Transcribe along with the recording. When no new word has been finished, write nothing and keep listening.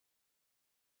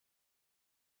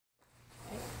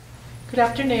Good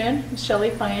afternoon. I'm Shelley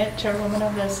Fayette, Chairwoman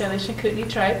of the Salish Kootenai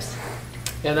Tribes.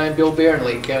 And I'm Bill Barron,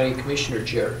 Lake County Commissioner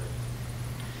Chair.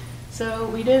 So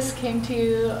we just came to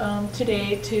you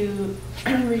today to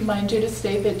remind you to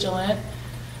stay vigilant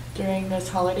during this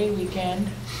holiday weekend.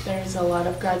 There's a lot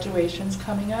of graduations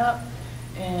coming up,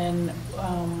 and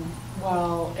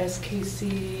while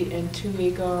SKC and Two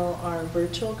Eagle are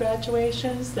virtual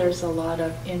graduations, there's a lot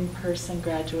of in-person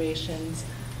graduations.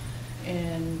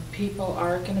 And people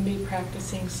are going to be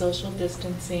practicing social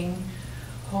distancing,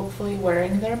 hopefully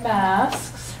wearing their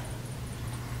masks.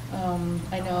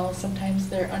 I know sometimes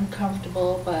they're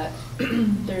uncomfortable, but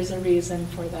there's a reason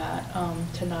for that,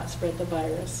 to not spread the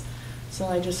virus. So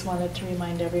I just wanted to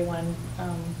remind everyone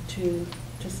to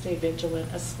stay vigilant,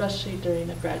 especially during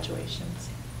the graduations.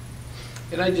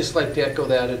 And I'd just like to echo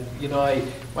that. You know,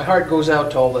 my heart goes out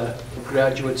to all the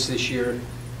graduates this year.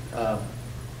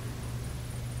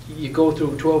 You go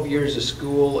through 12 years of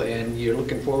school and you're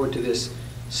looking forward to this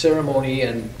ceremony,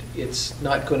 and it's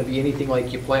not going to be anything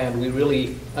like you planned. We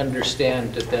really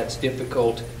understand that that's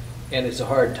difficult and it's a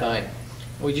hard time.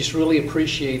 We just really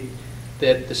appreciate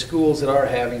that the schools that are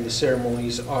having the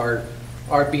ceremonies are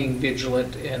being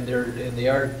vigilant, and they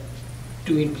are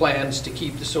doing plans to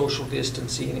keep the social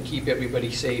distancing and keep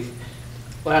everybody safe.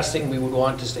 Last thing we would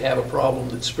want is to have a problem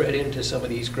that spread into some of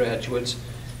these graduates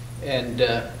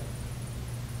and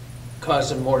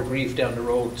cause them more grief down the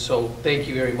road. So thank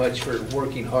you very much for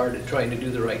working hard and trying to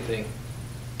do the right thing.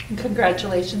 And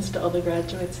congratulations to all the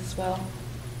graduates as well.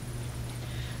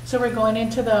 So we're going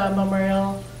into the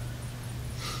Memorial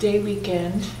Day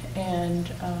weekend, and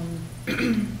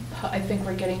I think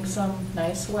we're getting some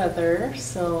nice weather.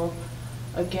 So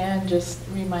again, just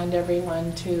remind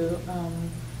everyone to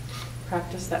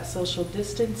practice that social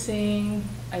distancing.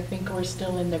 I think we're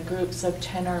still in the groups of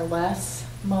 10 or less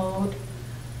mode.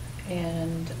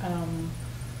 And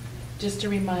just a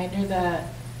reminder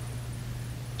that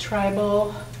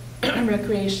tribal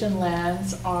recreation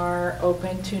lands are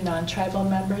open to non-tribal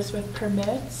members with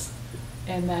permits,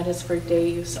 and that is for day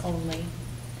use only.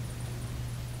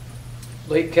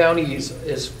 Lake County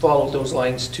has followed those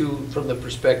lines too, from the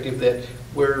perspective that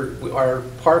our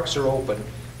parks are open,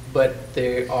 but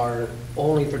they are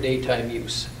only for daytime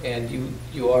use, and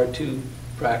you are to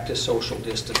practice social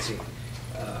distancing.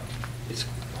 It's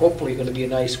hopefully going to be a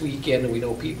nice weekend, and we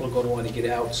know people are going to want to get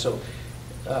out, so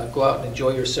go out and enjoy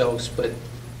yourselves, but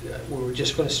we're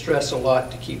just going to stress a lot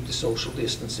to keep the social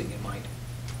distancing in mind.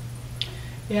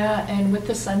 Yeah, and with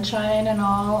the sunshine and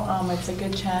all, it's a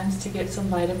good chance to get some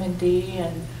vitamin D,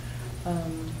 and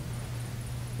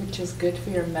which is good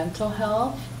for your mental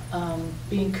health.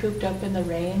 Being cooped up in the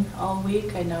rain all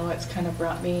week, I know it's kind of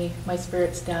brought my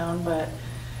spirits down, but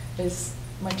as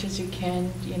much as you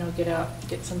can, you know, get out,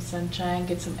 get some sunshine,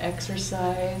 get some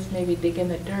exercise, maybe dig in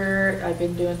the dirt. I've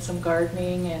been doing some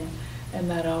gardening,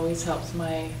 and that always helps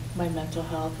my mental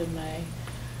health and my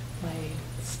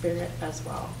spirit as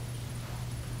well.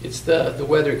 It's the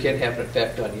weather can have an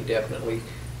effect on you, definitely,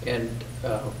 and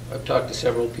I've talked to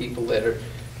several people that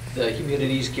the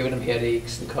humidity's giving them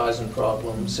headaches and causing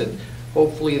problems, and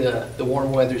hopefully the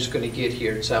warm weather's going to get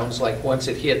here. It sounds like once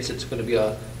it hits, it's going to be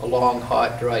a long,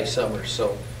 hot, dry summer,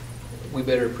 so we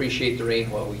better appreciate the rain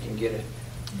while we can get it.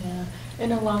 Yeah,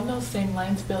 and along those same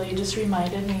lines, Bill, you just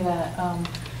reminded me that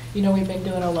you know, we've been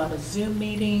doing a lot of Zoom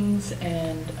meetings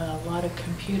and a lot of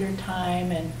computer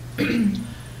time, and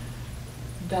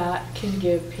that can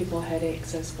give people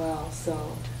headaches as well.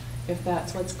 So if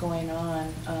that's what's going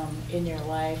on in your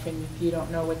life and you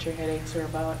don't know what your headaches are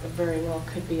about, it very well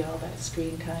could be all that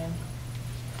screen time.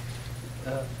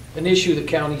 An issue the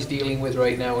county's dealing with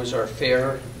right now is our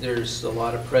fair. There's a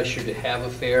lot of pressure to have a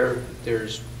fair.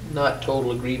 There's not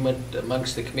total agreement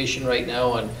amongst the commission right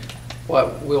now on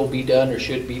what will be done or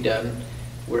should be done.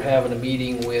 We're having a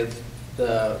meeting with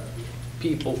the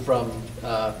people from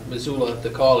Missoula,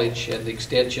 the college, and the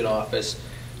extension office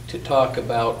to talk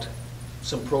about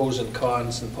some pros and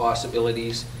cons and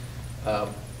possibilities.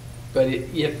 But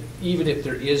even if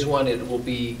there is one, it will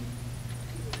be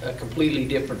a completely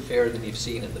different fair than you've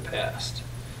seen in the past.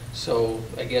 So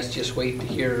I guess just wait to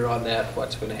hear on that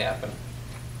what's going to happen.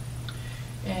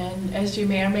 And as you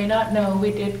may or may not know, we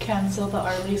did cancel the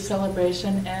Arley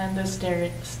celebration and the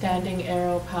standing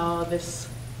arrow powwow this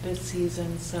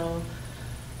season. So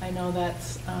I know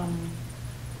that's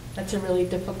a really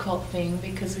difficult thing,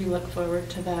 because we look forward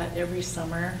to that every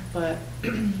summer, but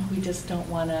we just don't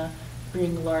want to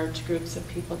bring large groups of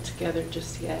people together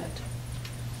just yet.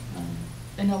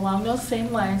 And along those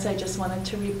same lines, I just wanted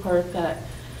to report that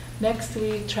next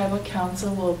week, Tribal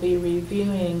Council will be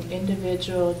reviewing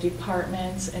individual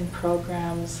departments and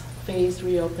programs' phased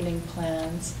reopening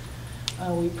plans.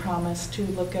 We promised to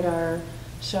look at our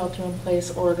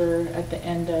shelter-in-place order at the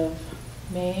end of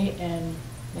May, and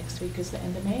next week is the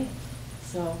end of May.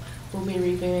 So we'll be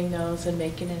reviewing those and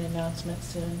making an announcement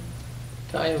soon.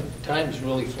 Time's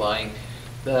really flying.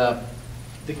 The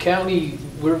county,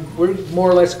 we're more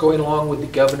or less going along with the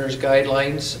governor's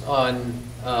guidelines on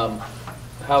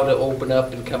how to open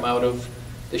up and come out of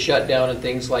the shutdown and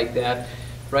things like that.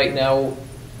 Right now,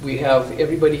 we have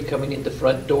everybody coming in the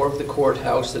front door of the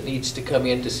courthouse that needs to come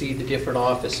in to see the different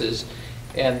offices,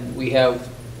 and we have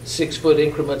 6-foot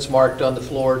increments marked on the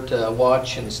floor to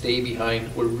watch and stay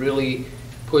behind. We're really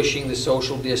pushing the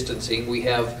social distancing. We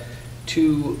have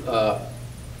 2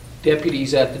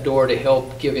 deputies at the door to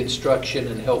help give instruction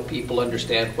and help people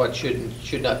understand what should and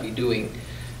should not be doing.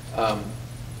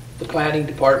 The planning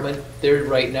department,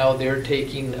 right now they're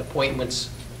taking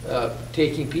appointments,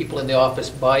 taking people in the office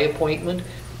by appointment,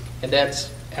 and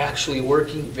that's actually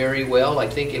working very well. I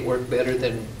think it worked better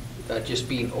than just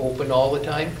being open all the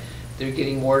time. They're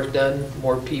getting more done,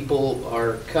 more people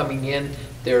are coming in.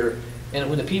 And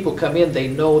when the people come in, they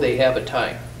know they have a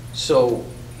time. So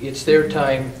it's their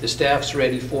time, the staff's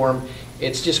ready for them.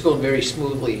 It's just going very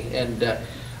smoothly. And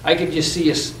I can just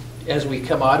see us, as we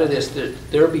come out of this, that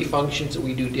there'll be functions that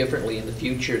we do differently in the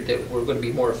future that we're going to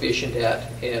be more efficient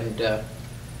at.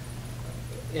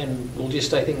 And we'll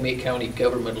just, I think, make county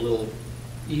government a little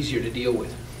easier to deal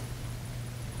with.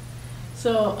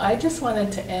 So I just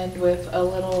wanted to end with a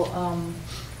little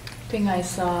thing I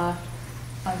saw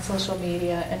on social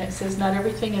media, and it says, not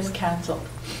everything is canceled.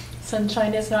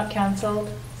 Sunshine is not canceled,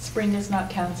 spring is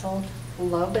not canceled,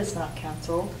 love is not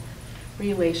canceled,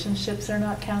 relationships are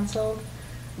not canceled,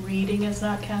 reading is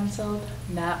not canceled,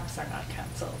 naps are not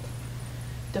canceled,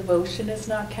 devotion is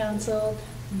not canceled,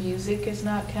 music is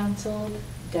not canceled,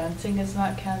 dancing is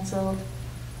not canceled,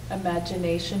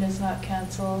 imagination is not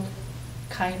canceled,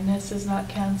 kindness is not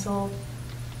canceled,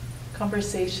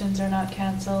 conversations are not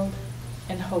canceled,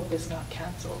 and hope is not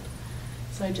canceled.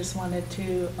 So I just wanted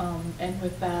to end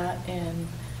with that and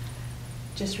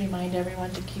just remind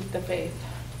everyone to keep the faith.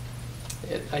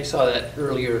 I saw that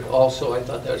earlier also. I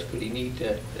thought that was pretty neat,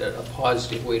 a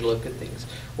positive way to look at things.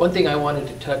 One thing I wanted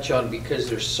to touch on, because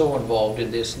they're so involved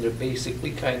in this and they're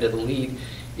basically kind of the lead,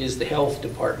 is the health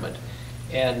department.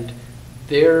 And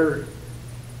they're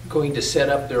going to set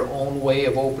up their own way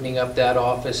of opening up that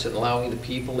office and allowing the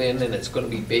people in, and it's going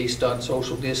to be based on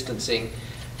social distancing.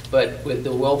 But with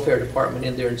the welfare department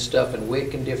in there and stuff, and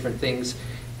WIC and different things,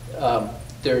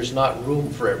 there's not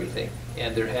room for everything,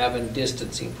 and they're having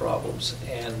distancing problems.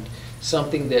 And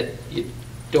something that you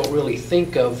don't really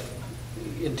think of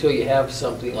until you have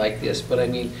something like this. But I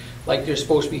mean, like, there's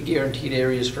supposed to be guaranteed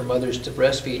areas for mothers to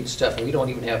breastfeed and stuff, and we don't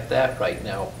even have that right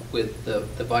now with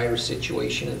the virus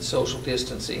situation and social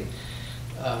distancing.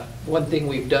 One thing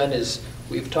we've done is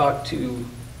we've talked to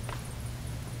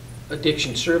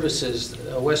Addiction Services,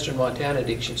 Western Montana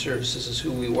Addiction Services is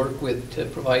who we work with to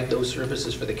provide those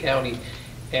services for the county,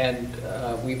 and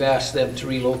we've asked them to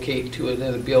relocate to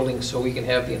another building so we can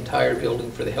have the entire building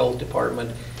for the health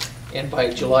department. And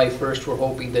by July 1st, we're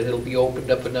hoping that it'll be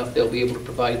opened up enough they'll be able to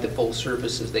provide the full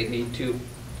services they need to,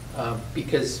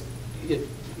 because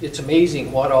it's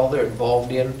amazing what all they're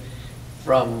involved in,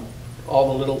 from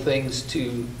all the little things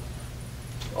to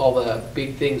all the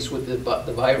big things with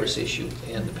the virus issue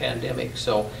and the pandemic.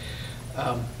 So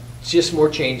it's just more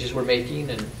changes we're making,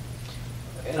 and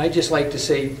I'd just like to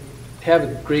say, have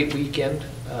a great weekend,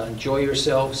 enjoy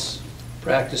yourselves,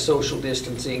 practice social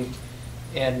distancing,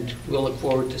 and we'll look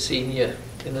forward to seeing you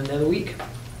in another week.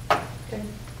 Okay.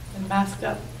 And mask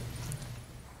up.